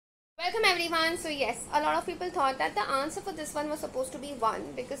Welcome everyone. So yes, a lot of people thought that the answer for this one was supposed to be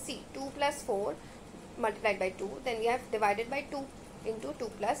 1, because see, 2 plus 4 multiplied by 2, then we have divided by 2 into 2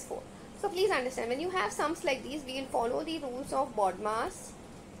 plus 4. So please understand, when you have sums like these, we will follow the rules of BODMAS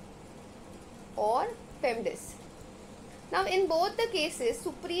or PEMDAS. Now in both the cases,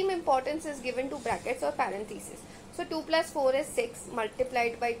 supreme importance is given to brackets or parentheses. So 2 plus 4 is 6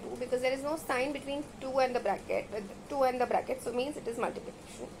 multiplied by 2, because there is no sign between 2 and the bracket, so means it is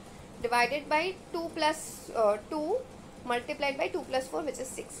multiplication, divided by 2 plus 2 multiplied by 2 plus 4, which is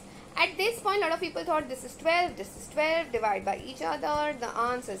 6. At this point, a lot of people thought this is 12, this is 12, divide by each other, the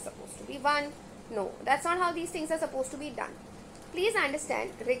answer is supposed to be 1. No, that's not how these things are supposed to be done. Please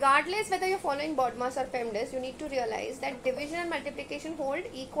understand, regardless whether you're following BODMAS or PEMDAS, you need to realize that division and multiplication hold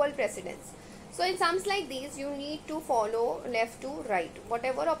equal precedence. So in sums like these, you need to follow left to right.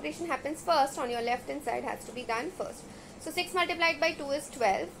 Whatever operation happens first on your left hand side has to be done first. So 6 multiplied by 2 is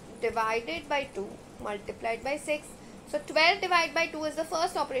 12, divided by 2 multiplied by 6. So 12 divided by 2 is the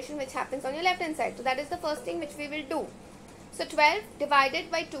first operation which happens on your left hand side. So that is the first thing which we will do. So 12 divided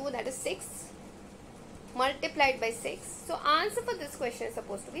by 2, that is 6, multiplied by 6. So answer for this question is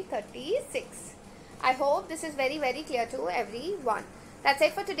supposed to be 36. I hope this is very clear to everyone. That's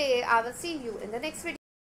it for today. I will see you in the next video.